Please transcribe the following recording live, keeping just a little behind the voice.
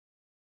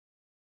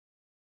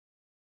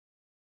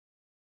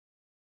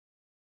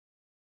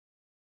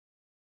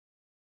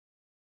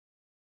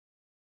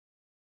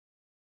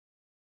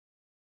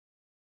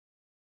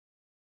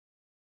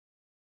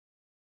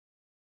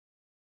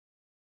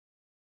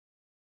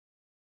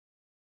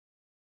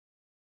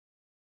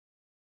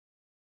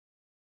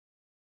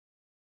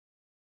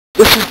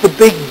This is the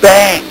Big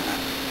Bang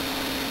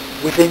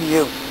within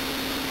you.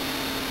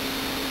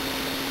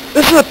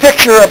 This is a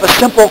picture of a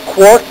simple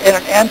quark and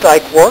an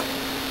anti-quark,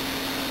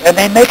 and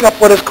they make up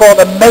what is called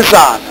a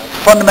meson, a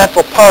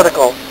fundamental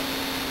particle.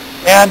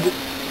 And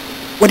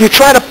when you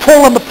try to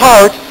pull them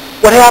apart,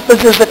 what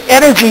happens is that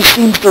energy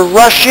seems to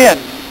rush in,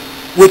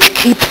 which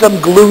keeps them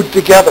glued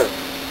together.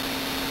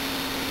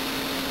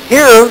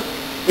 Here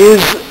is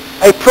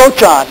a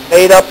proton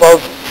made up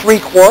of 3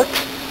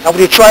 quarks, and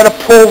when you try to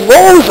pull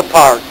those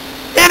apart,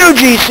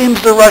 energy seems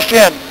to rush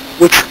in,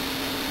 which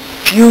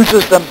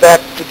fuses them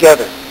back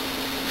together.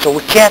 So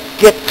we can't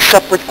get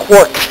separate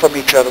quarks from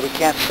each other. We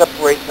can't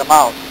separate them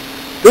out.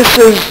 This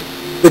is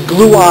the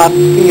gluon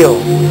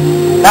field.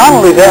 Not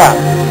only that,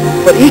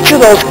 but each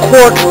of those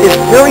quarks is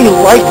very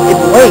light in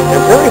weight.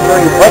 They're very,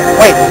 very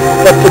lightweight.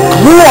 That the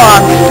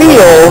gluon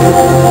field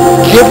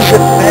gives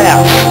it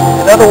mass.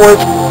 In other words,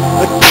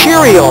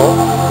 material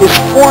is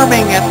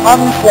forming and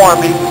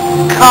unforming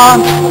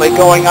constantly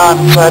going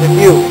on inside of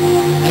you.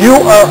 You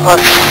are a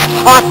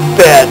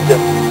hotbed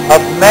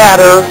of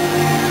matter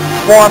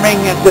forming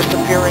and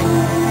disappearing.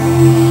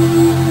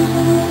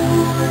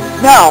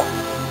 Now,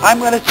 I'm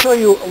going to tell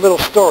you a little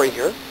story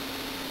here.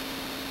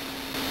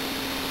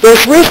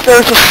 There's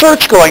a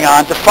search going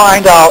on to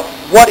find out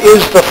what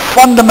is the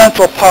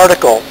fundamental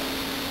particle.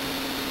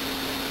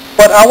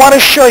 But I want to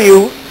show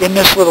you in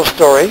this little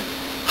story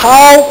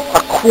how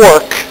a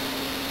quark,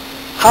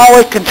 how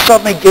it can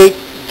suddenly get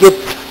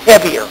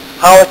heavier,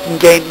 how it can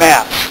gain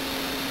mass.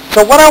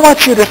 So what I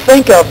want you to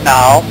think of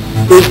now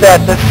is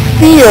that the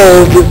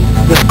field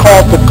is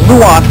called the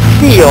gluon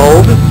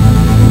field,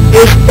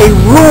 is a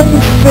room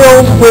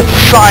filled with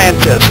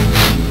scientists.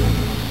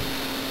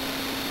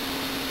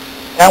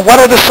 And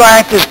what are the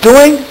scientists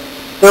doing?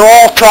 They're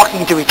all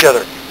talking to each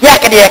other.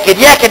 Yakety, yakety,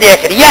 yakety,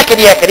 yakety,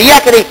 yakety, yakety,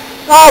 yakety.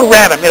 All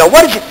random. You know,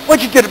 what did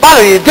you do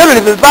about it? You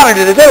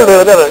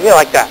know,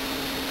 like that.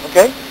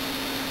 Okay?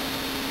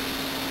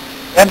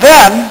 And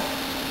then,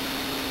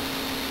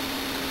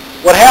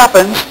 what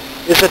happens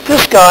is that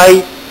this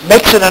guy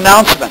makes an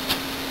announcement.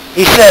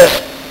 He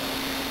says,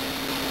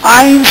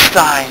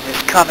 Einstein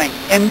is coming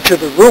into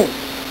the room.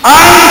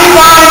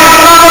 Einstein is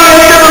coming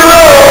into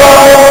the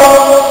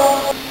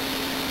room!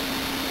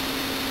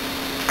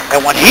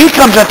 And when he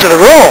comes into the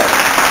room,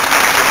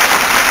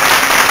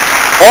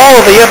 all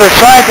of the other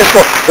scientists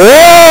go, whoa!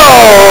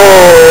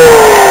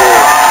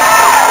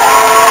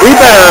 We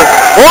better,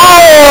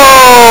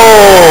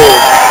 whoa!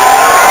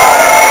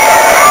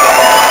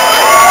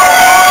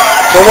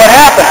 So what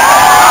happens?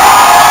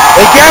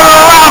 They gather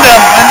around him,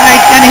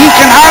 and he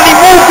can hardly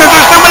move because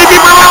there's so many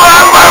people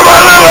around.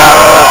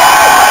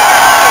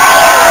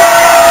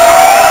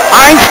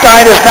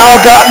 Einstein has now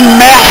gotten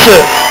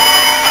massive.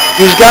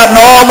 He's gotten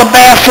all the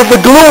mass of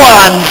the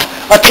gluons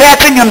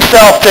attaching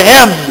himself to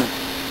him.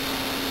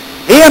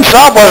 He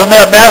himself wasn't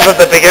that massive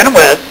to begin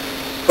with,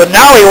 but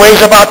now he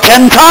weighs about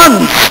 10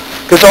 tons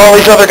because all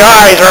these other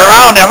guys are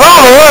around him,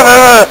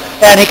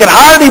 and he can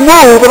hardly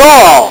move at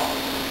all.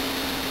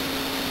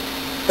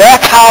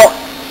 That's how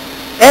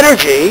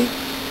energy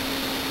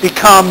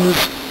becomes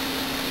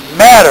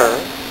matter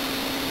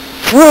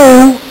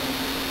through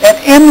an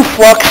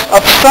influx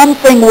of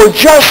something we're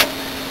just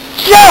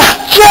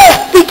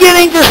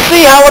beginning to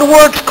see how it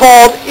works,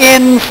 called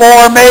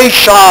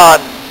information.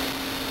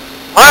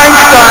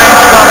 Einstein's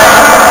coming.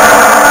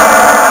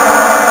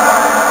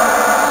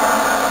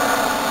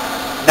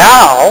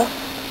 Now,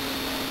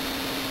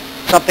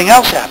 something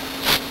else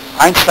happens.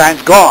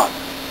 Einstein's gone.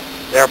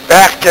 They're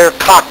back to their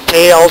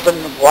cocktails and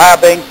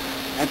blabbing,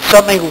 and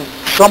suddenly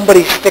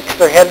somebody sticks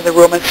their head in the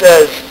room and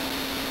says,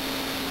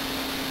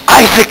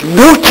 Isaac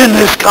Newton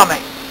is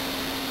coming.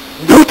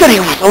 Newton,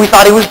 we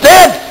thought he was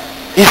dead.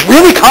 He's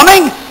really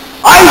coming?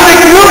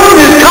 Isaac Newton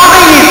is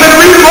coming. He's been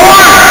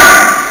reborn.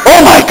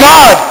 Oh my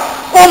God.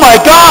 Oh my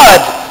God.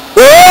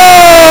 Whoa.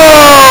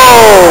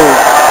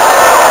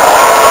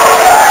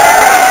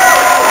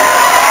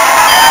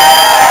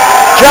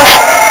 Just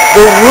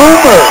the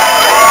rumor,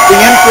 the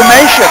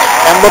information,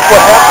 and look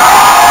what happened.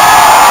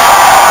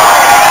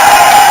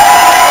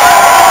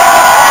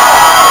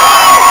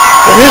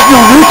 There is no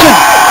Newton.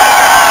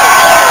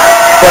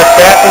 But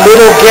that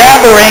little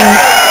gathering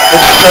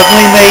has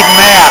suddenly made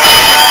mass.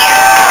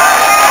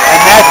 And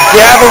that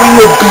gathering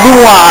of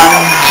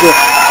gluons,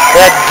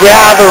 that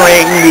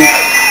gathering,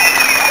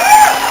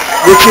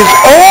 which is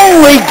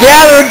only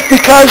gathered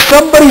because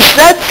somebody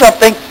said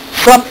something,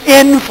 some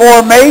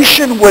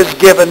information was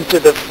given to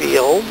the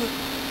field,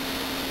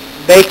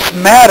 makes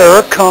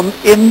matter come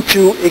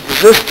into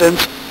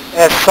existence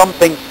as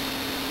something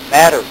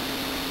matter,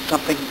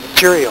 something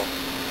material.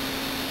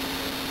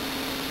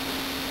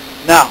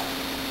 Now,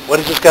 what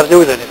has this got to do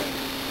with anything?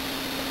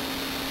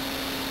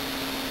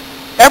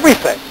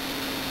 Everything.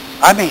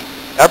 I mean,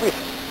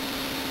 everything.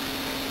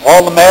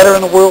 All the matter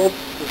in the world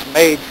is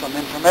made from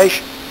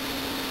information.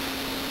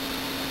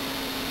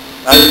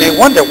 Now you may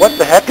wonder, what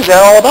the heck is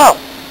that all about?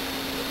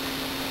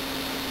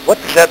 What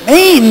does that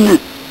mean?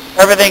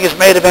 Everything is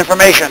made of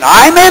information.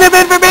 I'm made of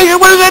information?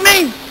 What does that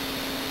mean?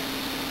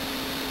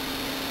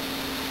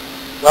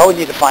 Well, we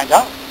need to find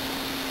out.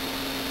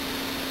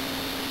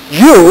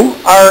 You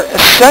are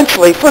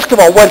essentially, first of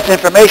all, what is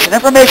information?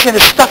 Information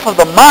is stuff of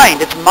the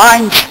mind. It's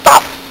mind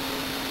stuff.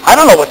 I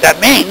don't know what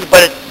that means,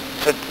 but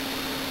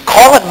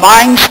call it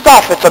mind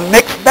stuff. It's a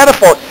mixed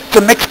metaphor. It's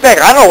a mixed bag.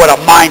 I don't know what a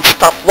mind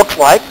stuff looks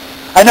like.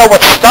 I know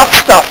what stuff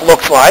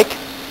looks like.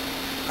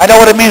 I know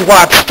what it means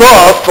when I'm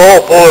stuffed.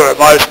 Oh boy,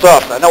 my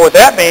stuff. I know what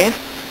that means.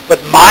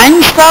 But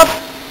mind stuff?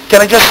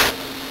 Can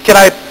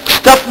I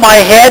stuff my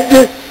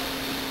head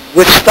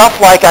with stuff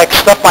like I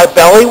stuff my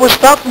belly with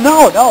stuff?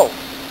 No.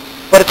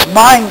 But it's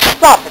mind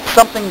stuff. It's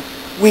something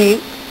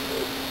we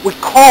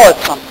call it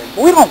something.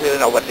 But we don't really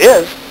know what it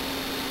is.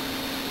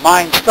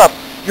 Mind stuff.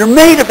 You're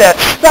made of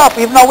that stuff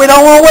even though we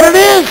don't know what it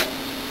is.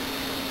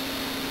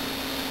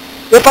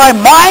 If I'm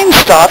mind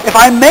stuff, if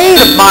I'm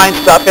made of mind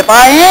stuff, if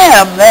I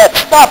am that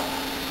stuff,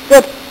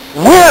 then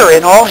where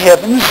in all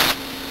heavens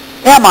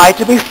am I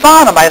to be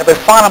found? Am I to be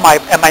found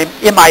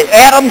in my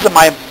atoms, in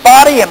my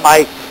body, in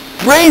my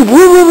brain?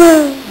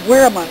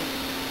 Where am I?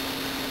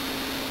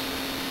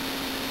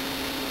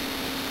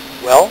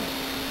 Well,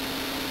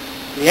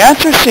 the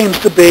answer seems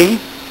to be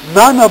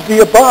none of the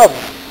above.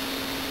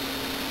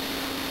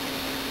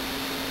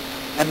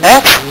 And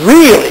that's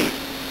really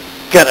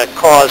going to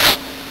cause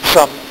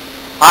some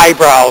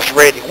eyebrows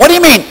raising. What do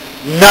you mean,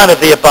 none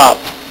of the above?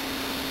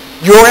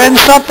 You're in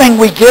something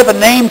we give a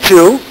name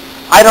to.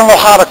 I don't know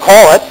how to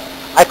call it.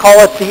 I call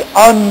it the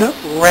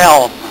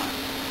unrealm,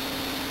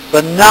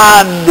 the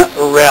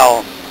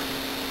non-realm,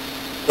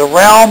 the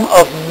realm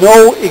of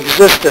no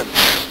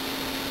existence.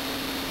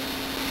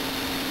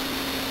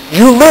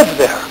 You live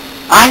there.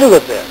 I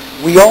live there.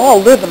 We all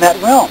live in that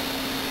realm.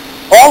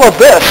 All of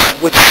this,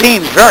 which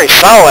seems very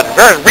solid and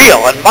very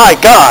real, and my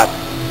God,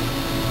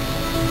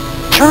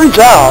 turns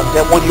out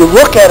that when you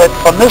look at it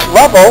from this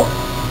level,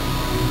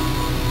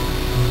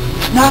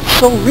 it's not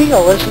so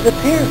real as it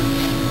appears.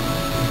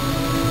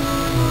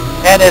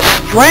 And as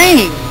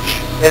strange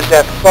as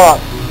that thought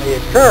may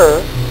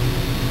occur,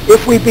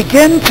 if we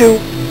begin to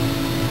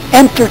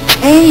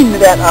entertain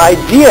that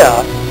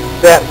idea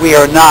that we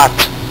are not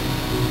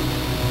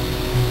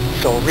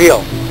so real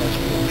as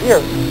we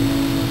appear,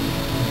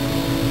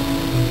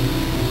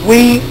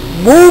 we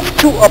move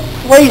to a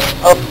place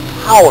of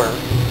power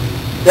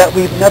that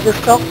we've never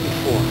felt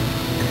before.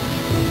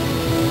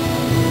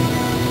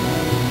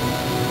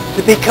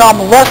 To become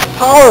less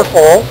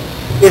powerful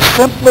is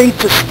simply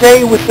to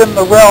stay within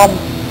the realm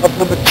of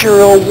the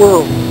material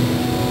world.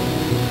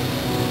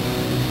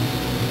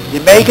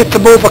 You may get to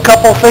move a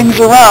couple things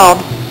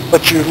around,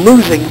 but you're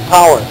losing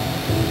power.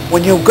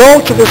 When you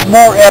go to this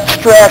more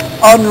abstract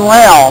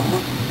unrealm,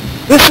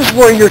 this is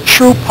where your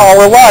true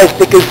power lies,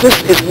 because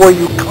this is where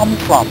you come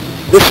from.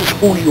 This is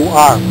who you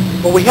are.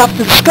 But we have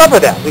to discover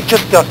that. We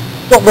just don't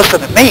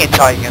listen to me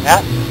telling you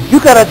that. You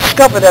got to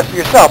discover that for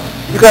yourself.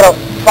 You got to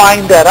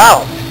find that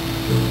out.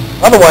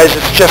 Otherwise,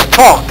 it's just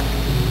talk,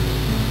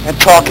 and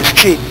talk is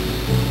cheap.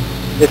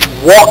 It's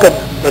walking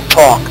the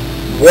talk,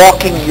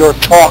 walking your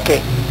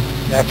talking.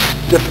 That's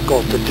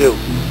difficult to do.